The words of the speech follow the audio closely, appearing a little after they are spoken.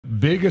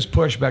biggest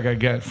pushback I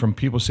get from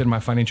people sitting in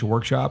my financial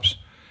workshops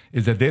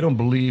is that they don't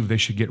believe they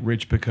should get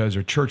rich because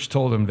their church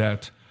told them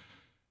that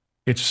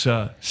it's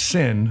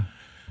sin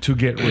to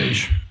get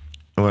rich.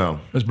 Well,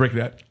 let's break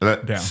that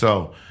down.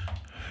 So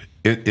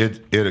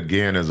it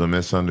again is a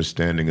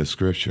misunderstanding of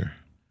Scripture.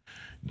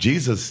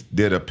 Jesus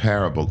did a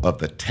parable of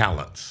the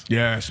talents.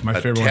 Yes, my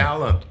favorite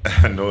talent, one.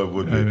 I know it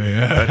would be.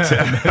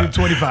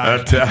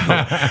 25.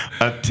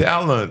 A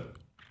talent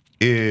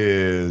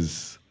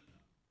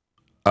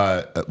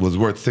was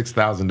worth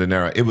 6,000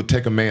 denarii. It would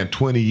take a man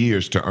 20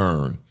 years to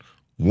earn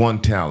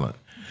one talent.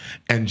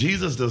 And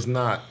Jesus does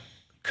not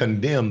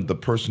condemn the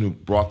person who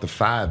brought the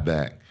 5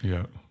 back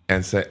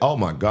and say, oh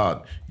my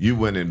God, you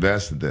went and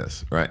invested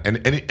this, right? And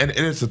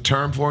it's a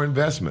term for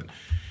investment.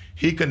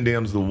 He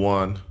condemns the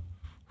one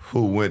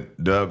who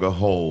dug a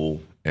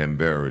hole and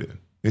buried it.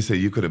 He said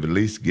you could have at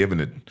least given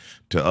it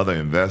to other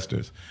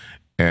investors.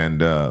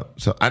 And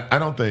so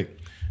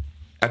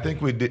I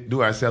think we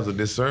do ourselves a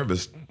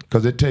disservice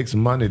because it takes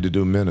money to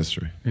do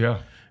ministry. Yeah.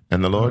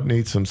 And the Lord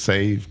needs some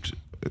saved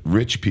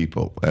rich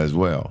people as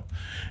well.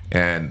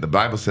 And the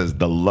Bible says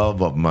the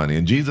love of money.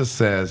 And Jesus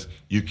says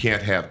you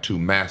can't have 2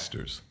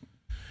 masters.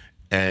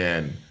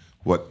 And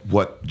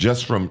what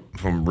just from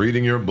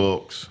reading your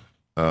books,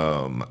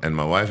 and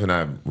my wife and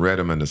I read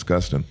them and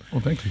discussed them.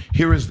 Well, thank you.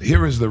 Here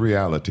is the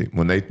reality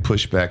when they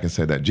push back and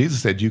say that.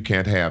 Jesus said you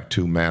can't have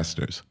 2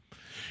 masters.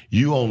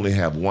 You only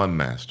have one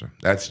master.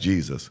 That's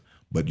Jesus.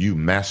 But you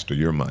master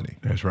your money.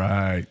 That's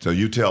right. So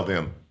you tell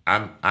them,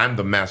 I'm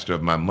the master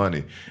of my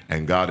money,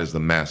 and God is the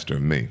master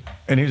of me.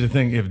 And here's the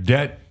thing: if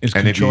debt is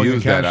controlling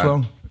your cash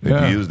flow, if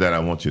you use that, I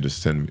want you to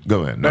send me.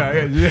 Go ahead. No,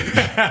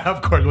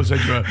 of course, we'll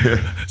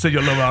send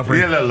your love offering.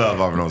 Yeah, that love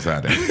offering on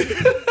Saturday.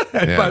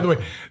 And by the way,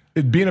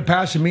 being a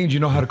pastor means you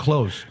know how to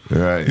close.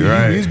 Right.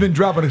 He's been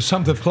dropping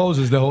assumptive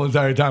closes the whole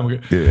entire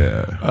time.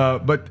 Yeah.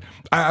 But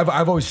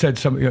I've always said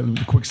something.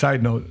 Quick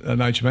side note, now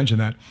that you mentioned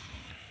that,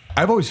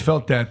 I've always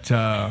felt that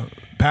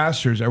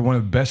pastors are one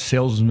of the best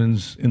salesmen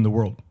in the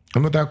world.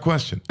 And without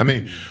question. I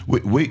mean,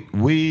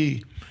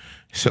 we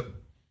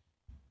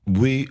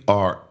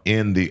are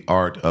in the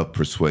art of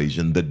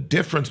persuasion. The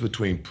difference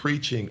between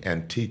preaching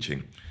and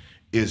teaching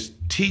is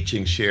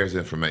teaching shares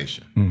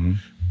information. Mm-hmm.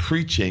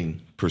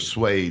 Preaching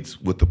persuades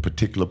with a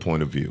particular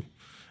point of view.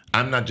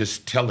 I'm not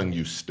just telling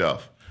you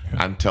stuff.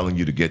 I'm telling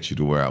you to get you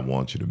to where I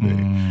want you to be.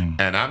 And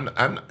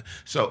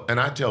and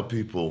I tell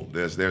people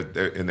there's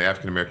in the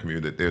African American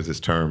community that there's this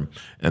term,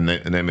 and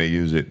they may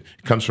use it.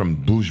 It comes from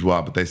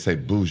bourgeois, but they say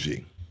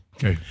bougie.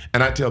 Okay.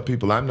 And I tell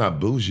people I'm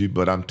not bougie,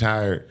 but I'm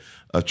tired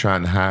of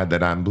trying to hide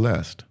that I'm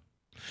blessed.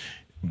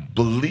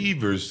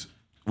 Believers,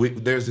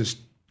 there's this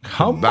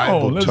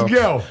Bible let's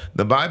go.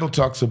 The Bible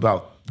talks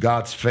about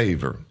God's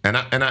favor.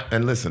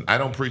 And listen, I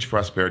don't preach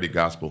prosperity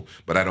gospel,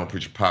 but I don't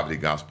preach poverty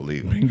gospel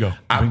either. Bingo.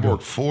 I've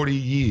worked 40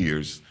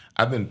 years.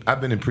 I've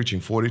been in preaching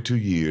 42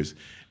 years,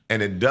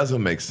 and it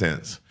doesn't make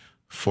sense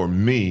for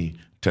me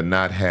to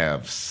not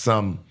have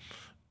some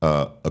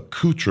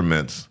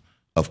accoutrements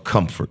of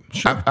comfort.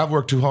 Sure. I've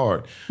worked too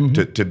hard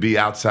to be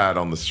outside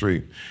on the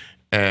street.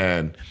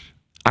 And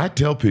I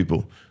tell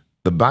people,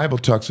 the Bible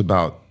talks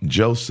about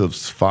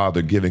Joseph's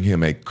father giving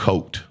him a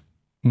coat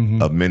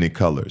of many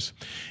colors.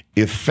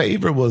 If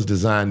favor was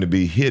designed to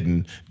be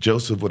hidden,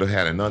 Joseph would have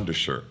had an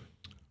undershirt.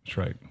 That's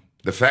right.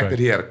 The fact that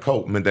he had a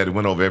coat meant that it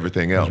went over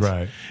everything else. That's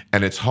right.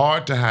 And it's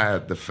hard to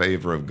hide the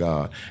favor of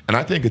God. And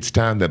I think it's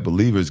time that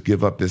believers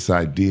give up this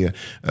idea,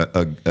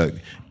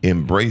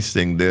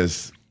 embracing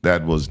this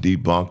that was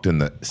debunked in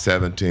the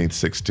 17th,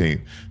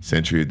 16th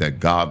century, that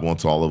God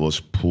wants all of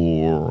us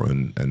poor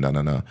and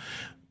no.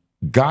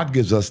 God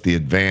gives us the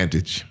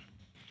advantage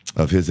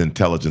of his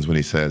intelligence when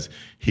he says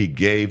he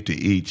gave to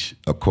each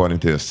according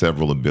to their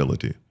several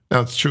ability.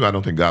 Now, it's true, I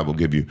don't think God will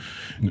give you,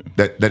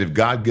 that if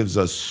God gives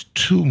us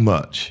too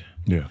much,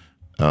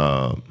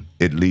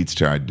 it leads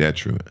to our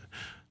detriment.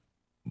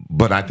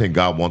 But I think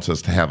God wants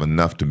us to have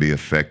enough to be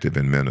effective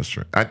in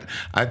ministry.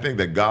 I think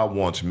that God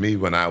wants me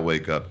when I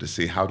wake up to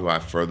see how do I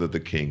further the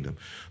kingdom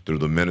through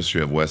the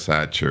ministry of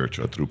Westside Church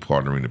or through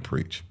partnering to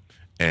preach.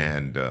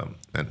 And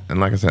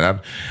like I said,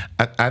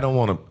 I don't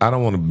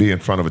want to be in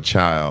front of a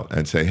child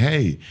and say,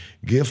 hey,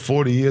 give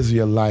 40 years of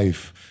your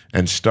life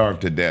and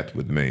starve to death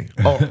with me,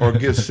 or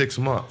give 6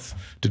 months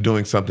to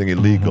doing something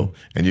illegal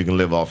and you can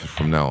live off it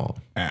from now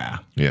on.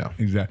 Yeah,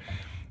 exactly.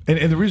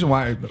 And the reason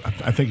why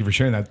I thank you for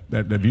sharing that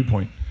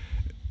viewpoint,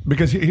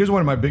 because here's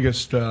one of my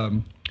biggest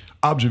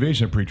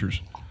observations of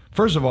preachers.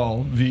 First of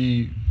all,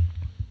 the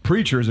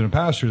preachers and the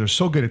pastors are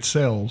so good at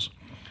sales,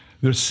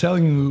 they're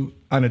selling you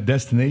on a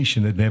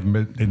destination that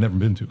they've never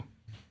been to.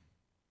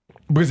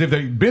 Because if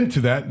they've been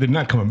to that, they're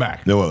not coming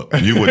back. No,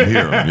 well, you wouldn't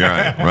hear them.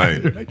 Yeah,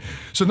 right.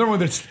 So number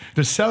one,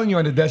 they're selling you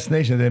on a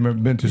destination that they've never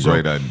been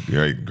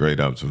to. Great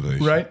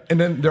observation. Right, and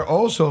then they're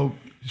also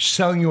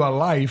selling you a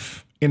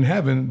life in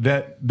heaven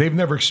that they've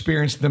never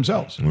experienced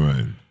themselves.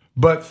 Right.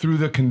 But through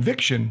the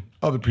conviction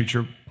of the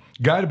preacher,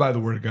 guided by the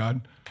Word of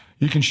God,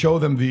 you can show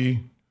them the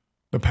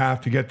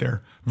path to get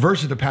there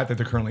versus the path that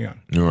they're currently on.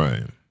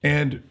 Right.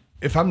 And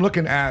if I'm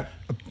looking at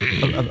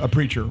a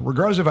preacher,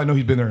 regardless if I know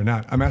he's been there or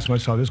not, I'm asking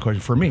myself this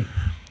question. For me,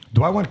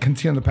 do I want to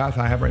continue on the path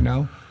I have right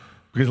now?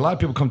 Because a lot of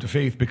people come to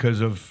faith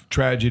because of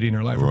tragedy in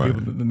their life, or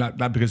people, not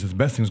because it's the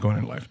best things going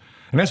on in life.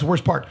 And that's the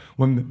worst part.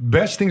 When the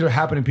best things are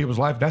happening in people's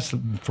life,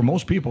 for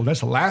most people, that's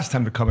the last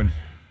time to come in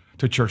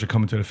to church or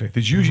come into the faith.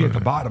 It's usually at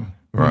the bottom.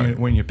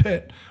 When you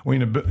pit, when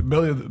you're in the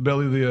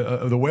belly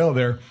of the whale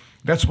there,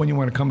 that's when you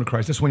want to come to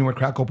Christ. That's when you want to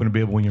crack open a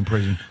Bible when you're in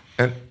prison.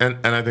 And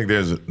I think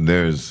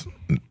there's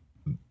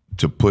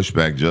to push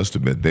back just a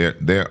bit.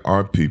 There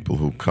are people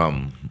who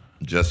come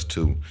just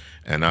to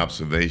an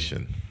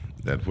observation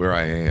that where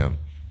I am,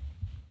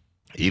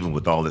 even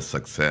with all this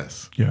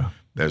success,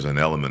 there's an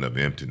element of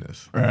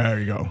emptiness. There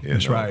you go.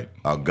 That's right.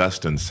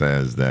 Augustine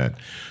says that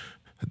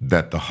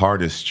the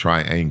heart is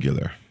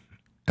triangular,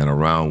 and a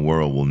round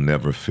world will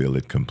never fill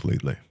it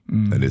completely.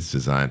 That it's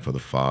designed for the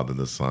Father,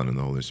 the Son, and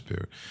the Holy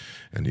Spirit.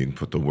 And you can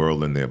put the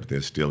world in there, but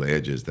there's still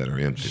edges that are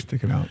empty.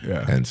 Sticking out,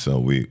 yeah. And so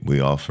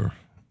we offer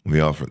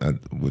that,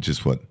 which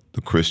is what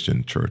the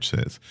Christian church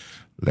says.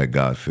 Let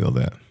God fill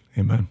that.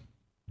 Amen.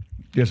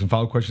 You have some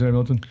follow-up questions there,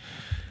 Milton?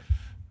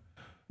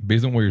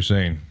 Based on what you're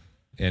saying,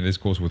 and this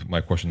goes with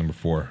my question number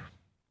 4,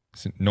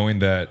 knowing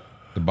that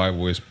the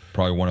Bible is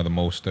probably one of the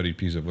most studied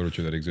pieces of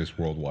literature that exists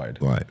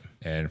worldwide, right,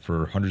 and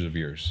for hundreds of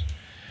years,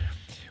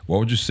 what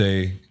would you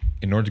say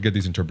in order to get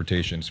these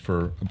interpretations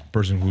for a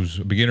person who's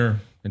a beginner,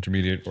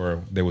 intermediate,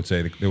 or they would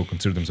say they would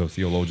consider themselves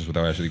theologians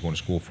without actually going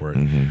to school for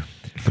it,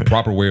 the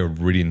proper way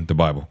of reading the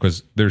Bible?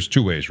 Because there's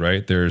 2 ways,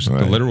 right? There's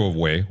the literal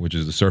way, which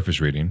is the surface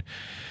reading.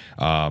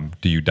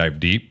 Do you dive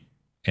deep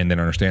and then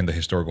understand the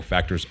historical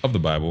factors of the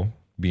Bible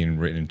being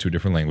written in 2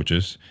 different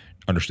languages,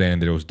 understanding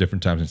that it was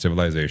different times in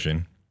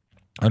civilization,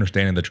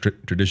 understanding that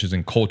traditions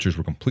and cultures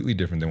were completely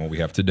different than what we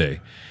have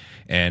today?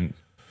 And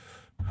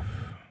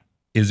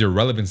is there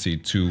relevancy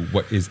to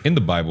what is in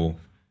the Bible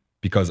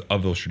because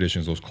of those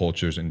traditions, those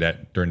cultures, and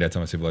that during that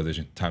time of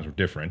civilization, times were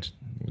different.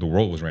 The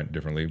world was ran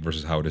differently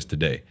versus how it is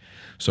today.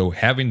 So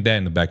having that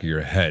in the back of your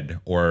head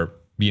or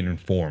being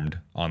informed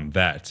on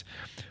that,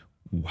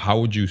 how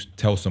would you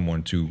tell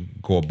someone to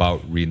go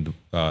about reading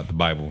the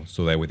Bible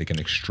so that way they can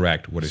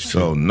extract what is true?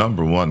 So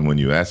number one, when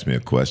you ask me a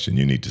question,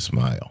 you need to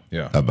smile.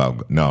 Yeah.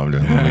 No, I'm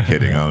only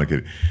kidding. I'm only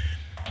kidding.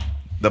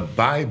 The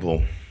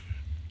Bible,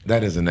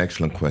 that is an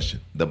excellent question.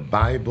 The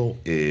Bible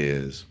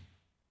is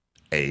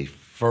a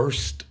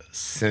first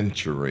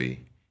century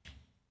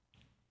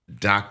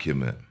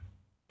document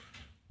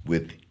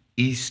with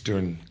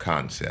Eastern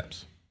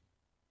concepts.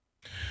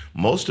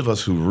 Most of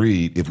us who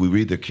read, if we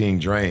read the King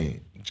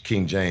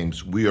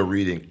James, we are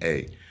reading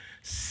a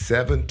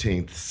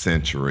 17th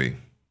century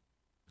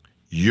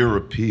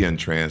European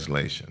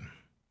translation.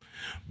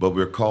 But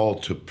we're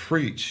called to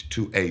preach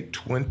to a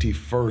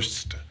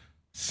 21st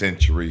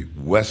century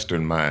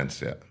Western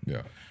mindset.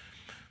 Yeah.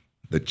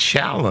 The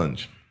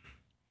challenge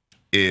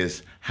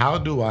is, how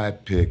do I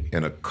pick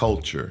in a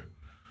culture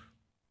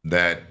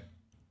that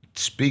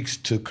speaks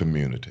to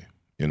community?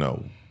 You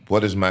know,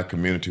 what is my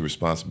community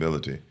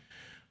responsibility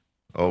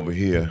over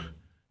here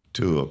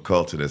to a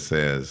culture that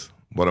says,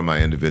 what are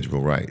my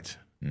individual rights?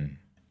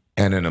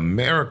 And in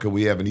America,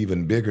 we have an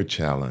even bigger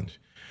challenge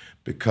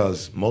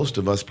because most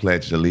of us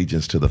pledged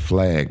allegiance to the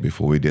flag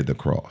before we did the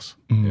cross.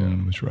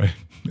 That's right.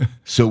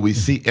 So we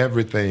see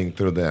everything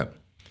through that.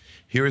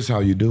 Here is how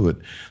you do it.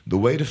 The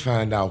way to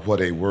find out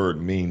what a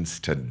word means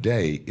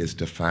today is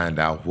to find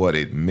out what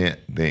it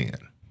meant then.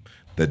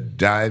 The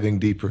diving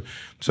deeper.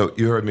 So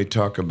you heard me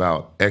talk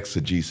about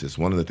exegesis.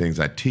 One of the things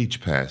I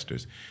teach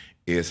pastors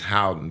is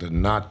how to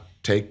not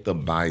take the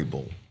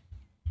Bible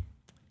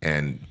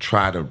and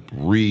try to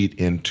read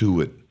into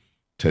it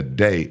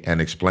today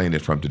and explain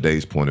it from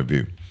today's point of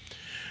view.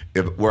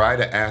 If were I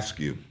to ask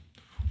you,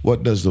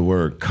 what does the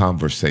word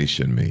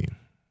conversation mean?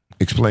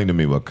 Explain to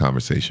me what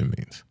conversation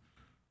means.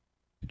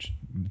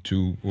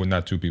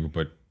 Not two people,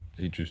 but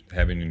just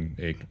having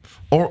a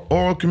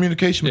oral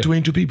communication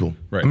between 2 people.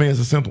 Right. I mean,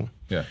 it's simple.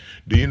 Yeah.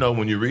 Do you know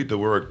when you read the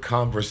word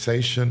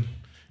conversation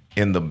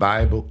in the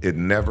Bible, it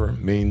never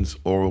means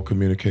oral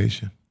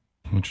communication?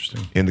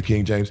 Interesting. In the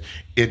King James,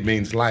 it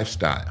means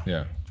lifestyle.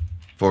 Yeah.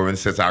 For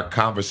instance, our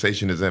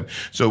conversation is in.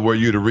 So were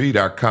you to read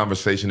our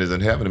conversation is in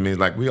heaven, it means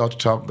like we ought to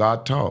talk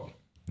God talk.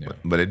 Yeah.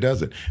 But it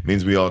doesn't. It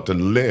means we ought to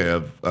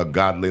live a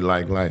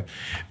godly-like life.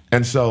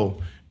 And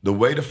so the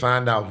way to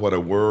find out what a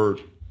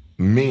word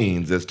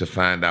means is to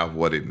find out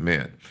what it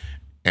meant.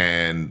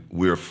 And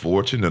we're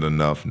fortunate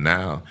enough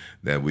now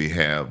that we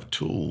have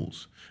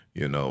tools.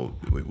 You know,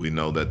 we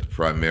know that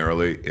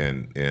primarily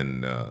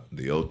in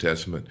the Old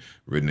Testament,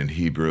 written in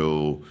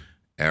Hebrew,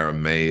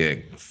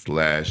 Aramaic /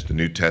 the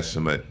New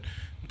Testament,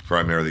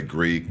 primarily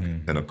Greek,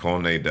 and a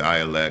Koine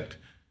dialect,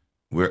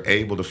 we're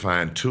able to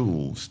find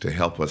tools to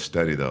help us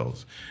study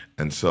those.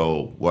 And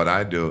so what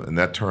I do, and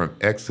that term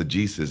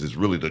exegesis is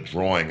really the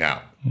drawing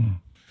out.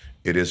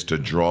 It is to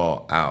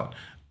draw out.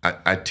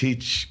 I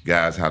teach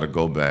guys how to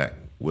go back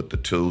with the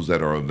tools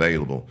that are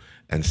available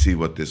and see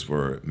what this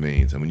word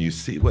means. And when you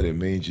see what it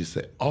means, you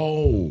say,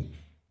 oh,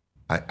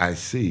 I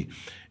see.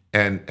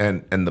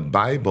 And the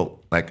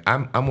Bible, like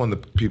I'm one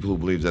of the people who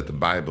believes that the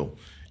Bible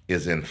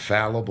is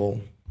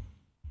infallible,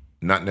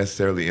 not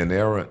necessarily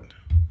inerrant.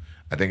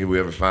 I think if we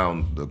ever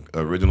found the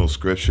original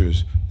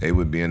scriptures, they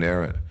would be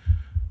inerrant.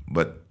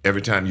 But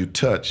every time you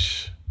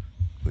touch,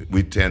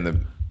 we tend to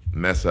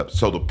mess up.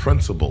 So the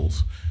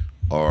principles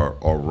are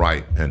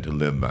right and to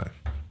live by.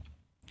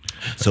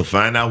 So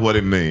find out what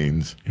it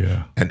means.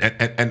 Yeah.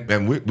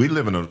 And we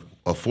live in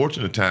a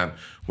fortunate time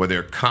where there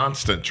are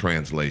constant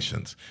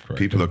translations. Correct.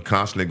 People are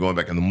constantly going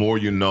back, and the more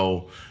you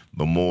know,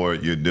 the more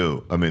you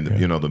do. I mean,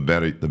 you know, the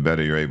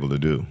better you're able to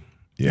do.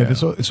 Yeah, it's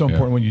so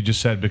important what you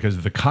just said, because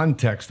of the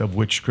context of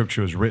which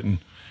scripture was written. You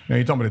know,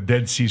 you're talking about the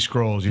Dead Sea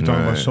Scrolls. You're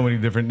talking about so many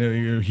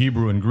different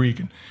Hebrew and Greek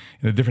and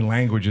the different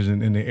languages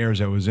and the eras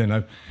that was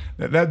in.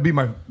 That'd be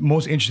my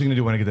most interesting to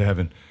do when I get to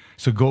heaven.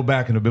 So go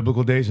back in the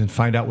biblical days and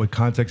find out what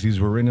context these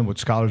were written in, what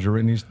scholars were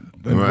written,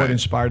 and what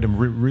inspired them,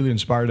 really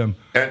inspired them.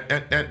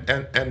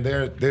 And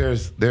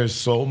there's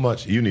so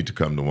much. You need to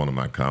come to one of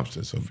my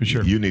conferences. So for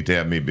sure. You need to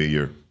have me be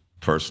your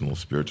personal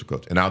spiritual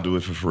coach, and I'll do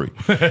it for free.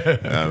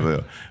 I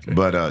will.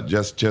 But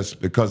just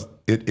because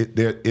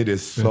it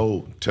is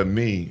so, to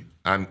me,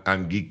 I'm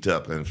geeked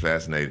up and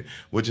fascinated,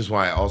 which is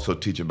why I also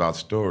teach about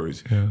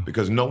stories,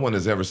 because no one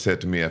has ever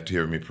said to me after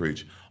hearing me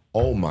preach,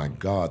 "Oh my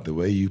God, the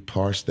way you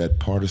parsed that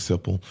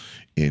participle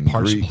in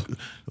Greek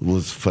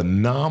was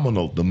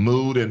phenomenal. The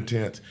mood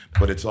intense,"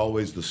 but it's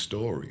always the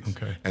stories.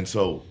 Okay. And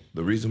so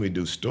the reason we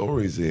do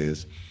stories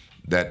is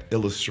that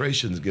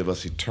illustrations give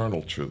us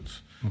eternal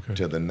truths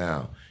to the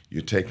now.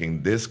 You're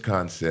taking this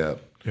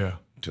concept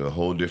to a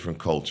whole different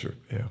culture.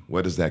 Yeah.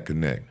 Where does that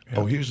connect?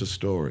 Oh, here's a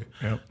story.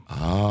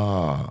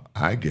 Ah,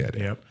 I get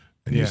it.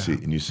 And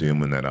you see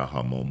them in that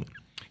aha moment.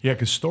 Yeah,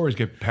 because stories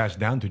get passed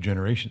down to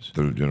generations.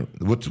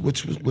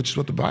 Which is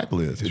what the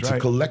Bible is. It's a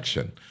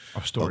collection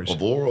of stories,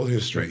 of oral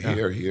history.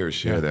 Here,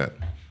 share that.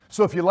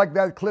 So if you like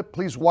that clip,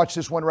 please watch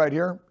this one right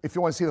here. If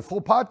you want to see the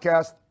full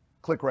podcast,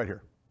 click right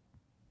here.